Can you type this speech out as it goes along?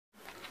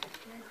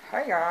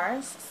Hey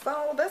guys,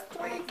 so this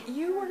week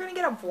you are gonna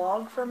get a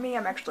vlog from me.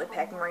 I'm actually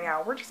packing right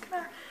now. We're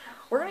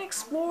gonna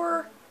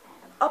explore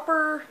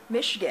Upper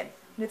Michigan,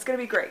 and it's gonna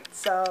be great.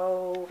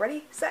 So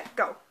ready, set,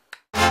 go.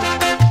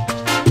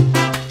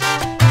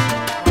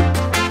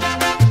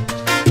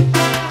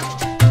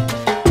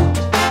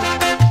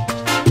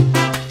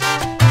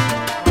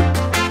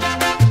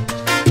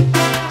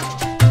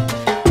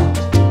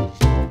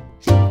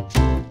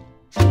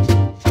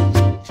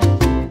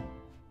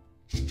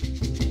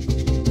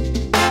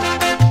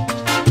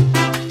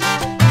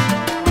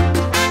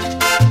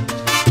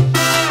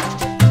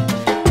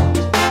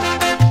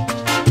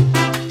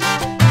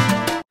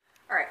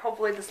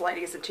 Hopefully this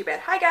lighting isn't too bad.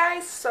 Hi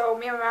guys! So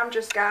me and my mom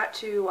just got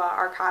to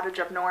our cottage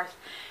up north,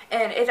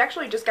 and it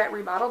actually just got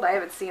remodeled. I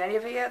haven't seen any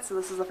of it yet, so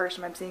this is the first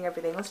time I'm seeing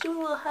everything. Let's do a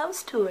little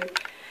house tour.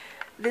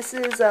 This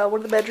is one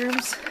of the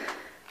bedrooms.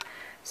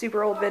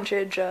 Super old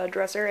vintage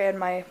dresser and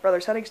my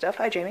brother's hunting stuff.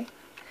 Hi Jamie.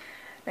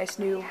 Nice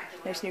new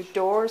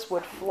doors,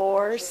 wood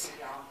floors.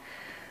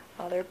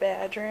 Other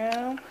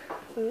bedroom.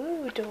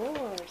 Ooh,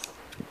 doors.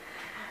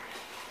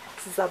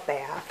 This is a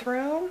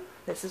bathroom.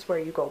 This is where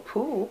you go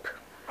poop.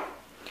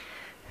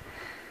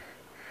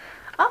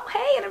 Oh,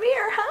 hey, and a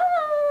beer.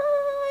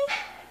 Hi.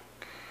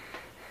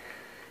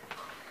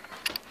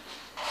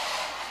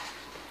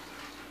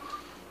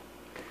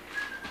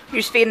 You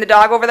just feeding the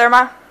dog over there,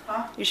 Ma?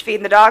 Huh? You just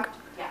feeding the dog?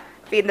 Yeah.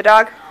 Feeding the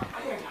dog?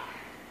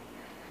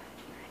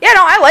 Yeah,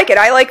 no, I like it.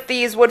 I like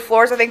these wood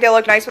floors. I think they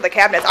look nice with the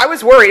cabinets. I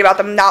was worried about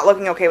them not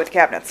looking okay with the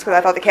cabinets because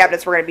I thought the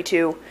cabinets were going to be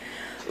too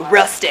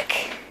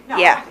rustic. No,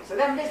 yeah. I don't think so.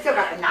 They still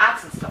got the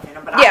knots and stuff in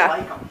them, but yeah. I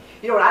like them.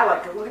 You know what I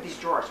like? Look at these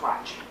drawers.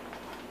 Watch.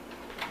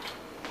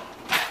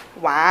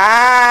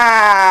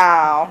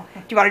 Wow.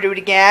 Do you want to do it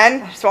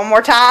again? Just one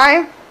more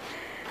time.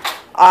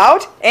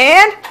 Out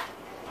and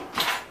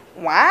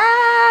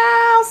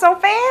wow, so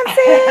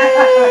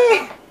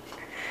fancy.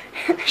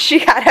 She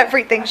got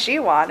everything she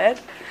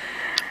wanted.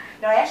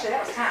 No, actually,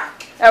 that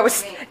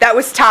was Tom. That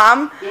was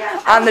Tom,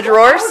 yeah, on the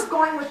drawers? I was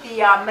going with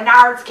the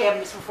Menards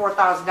cabinets for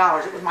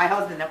 $4,000. It was my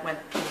husband that went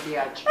to the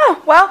edge.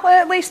 Oh, well,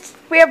 at least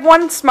we have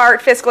one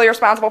smart, fiscally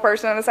responsible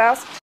person in this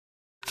house.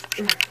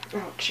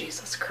 Oh,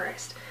 Jesus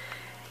Christ.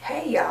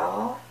 Hey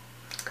y'all,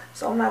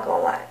 so I'm not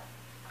gonna lie,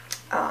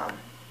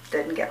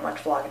 didn't get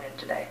much vlogging in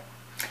today,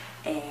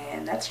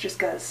 and that's just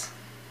because,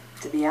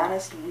 to be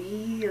honest,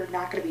 we are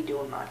not going to be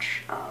doing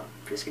much.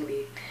 Just going to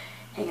be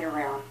hanging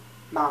around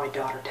mom and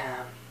daughter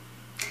time.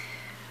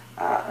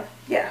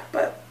 Yeah,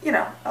 but you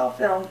know, I'll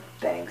film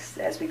things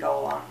as we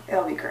go along.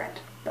 It'll be grand.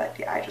 But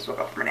yeah, I just woke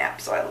up from a nap,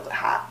 so I look a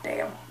hot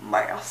damn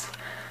mess.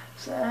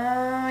 So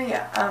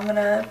yeah, I'm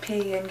gonna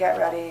pee and get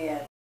ready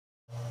and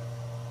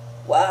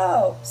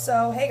whoa!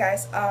 So, hey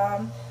guys,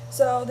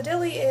 so the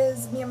dilly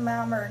is me and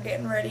mom are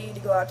getting ready to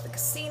go out to the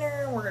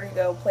casino. We're gonna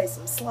go play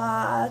some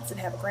slots and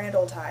have a grand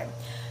old time.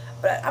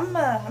 But I'm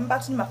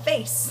about to do my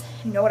face.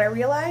 You know what I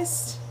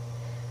realized?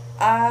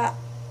 I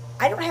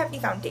don't have any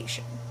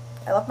foundation.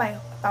 I left my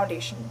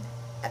foundation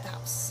at the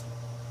house.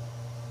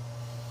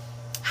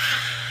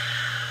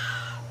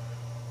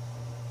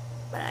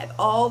 But I have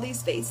all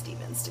these face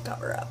demons to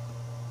cover up.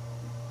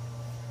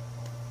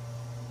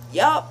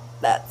 Yup,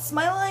 that's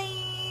my life.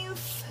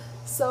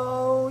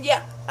 So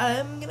yeah,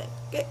 I'm gonna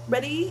get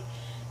ready,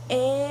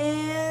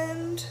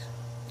 and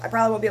I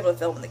probably won't be able to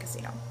film in the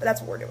casino, but that's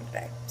what we're doing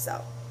today.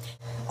 So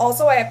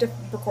also I have to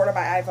record on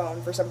my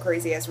iPhone for some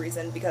crazy ass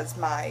reason because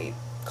my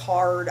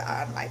card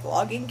on my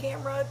vlogging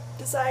camera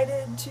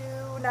decided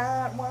to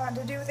not want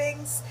to do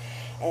things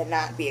and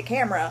not be a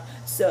camera,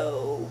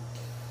 so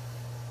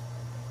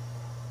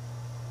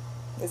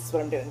this is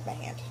what I'm doing with my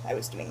hand. I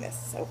was doing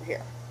this over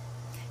here.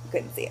 You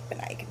couldn't see it, but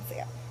now you can see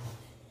it.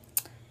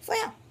 So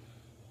yeah.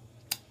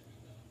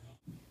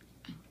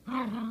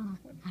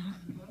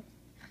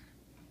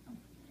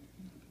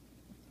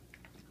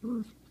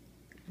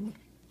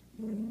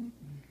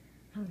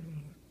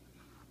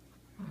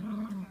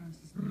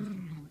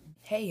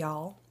 Hey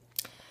y'all.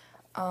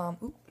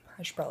 Oop,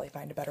 I should probably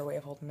find a better way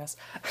of holding this.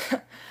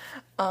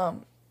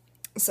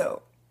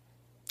 So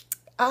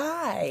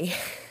I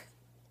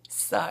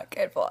suck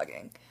at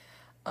vlogging.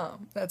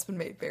 That's been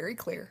made very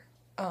clear.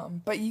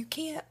 But you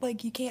can't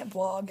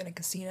vlog in a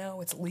casino.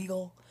 It's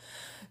illegal.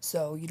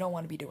 So you don't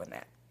want to be doing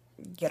that.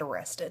 Get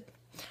arrested.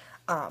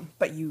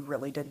 But you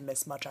really didn't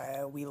miss much.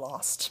 We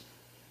lost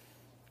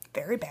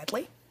very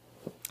badly.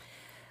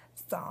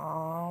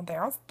 So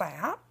there's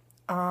that.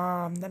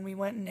 Then we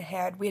went and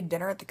had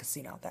dinner at the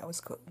casino. That was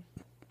cool.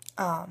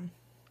 Yeah,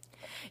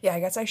 I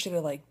guess I should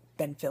have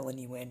been filling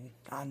you in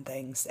on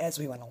things as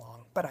we went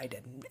along, but I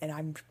didn't.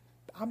 And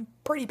I'm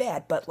pretty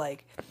bad, but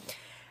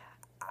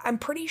I'm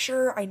pretty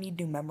sure I need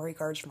new memory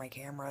cards for my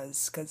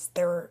cameras because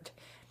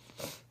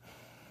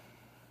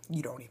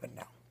you don't even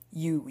know.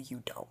 You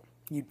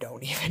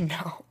don't even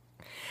know.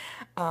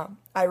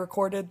 I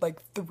recorded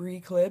 3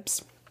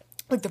 clips,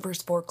 the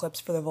first 4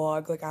 clips for the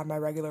vlog, on my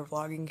regular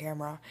vlogging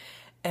camera,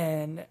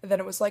 and then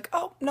it was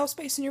oh, no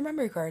space in your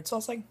memory card. So I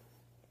was like,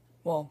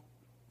 well,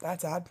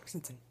 that's odd because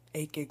it's an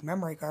 8 gig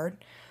memory card,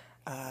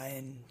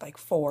 and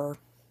 4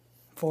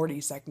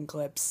 40-second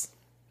clips.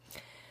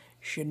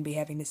 Shouldn't be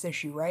having this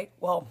issue, right?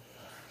 Well,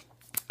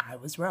 I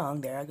was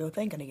wrong. There I go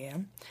thinking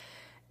again.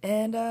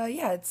 And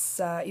yeah, it's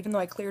even though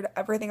I cleared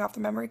everything off the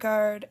memory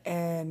card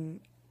and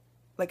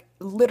like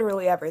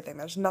literally everything,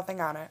 there's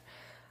nothing on it.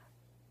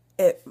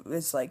 It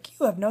was like,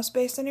 you have no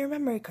space in your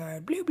memory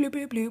card, bloop, bloop,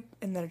 bloop, bloop,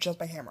 and then it shuts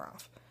my camera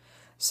off.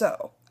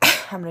 So,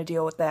 I'm going to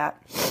deal with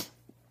that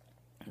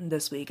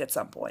this week at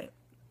some point.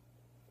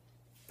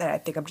 And I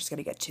think I'm just going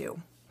to get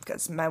 2,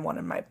 because my one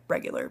and my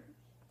regular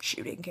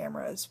shooting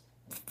camera is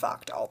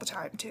fucked all the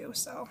time too,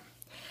 so.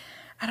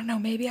 I don't know,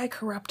 maybe I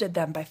corrupted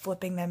them by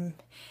flipping them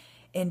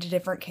into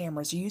different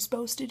cameras. Are you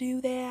supposed to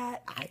do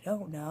that? I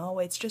don't know.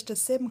 It's just a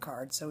SIM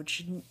card, so it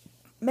shouldn't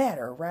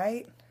matter,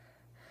 right?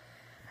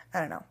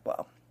 I don't know.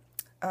 Well,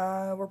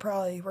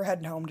 we're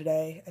heading home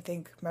today. I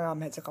think my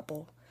mom has a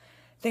couple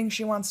things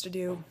she wants to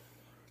do.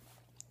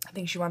 I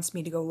think she wants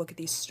me to go look at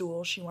these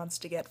stools she wants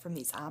to get from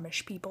these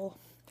Amish people.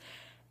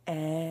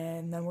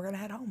 And then we're gonna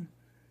head home.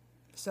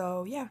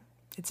 So, yeah.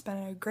 It's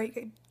been a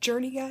great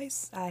journey,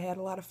 guys. I had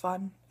a lot of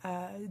fun.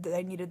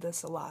 I needed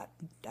this a lot.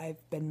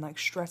 I've been, like,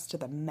 stressed to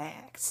the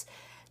max.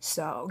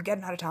 So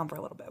getting out of town for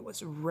a little bit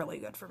was really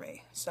good for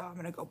me. So I'm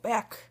going to go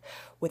back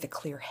with a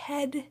clear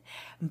head,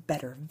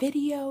 better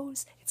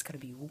videos. It's going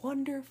to be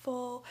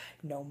wonderful.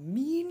 No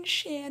mean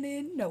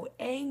Shannon, no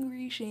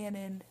angry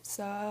Shannon.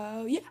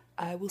 So, yeah,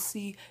 I will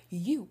see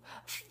you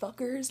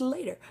fuckers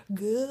later.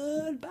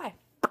 Goodbye.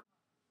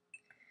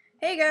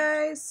 Hey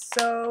guys,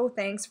 so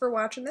thanks for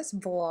watching this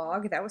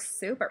vlog. That was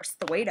super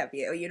sweet of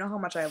you. You know how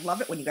much I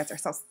love it when you guys are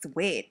so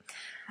sweet.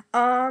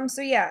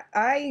 So yeah,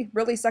 I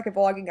really suck at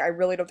vlogging. I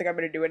really don't think I'm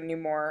going to do it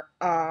anymore.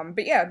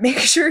 But yeah, make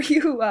sure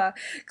you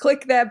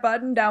click that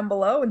button down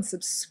below and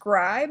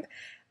subscribe.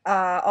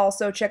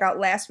 Also check out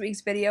last week's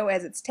video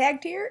as it's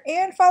tagged here,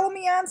 and follow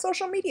me on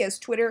social medias,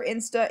 Twitter,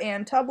 Insta,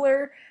 and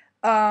Tumblr.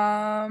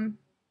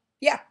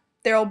 Yeah,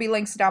 there will be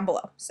links down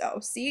below. So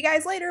see you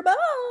guys later.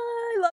 Bye!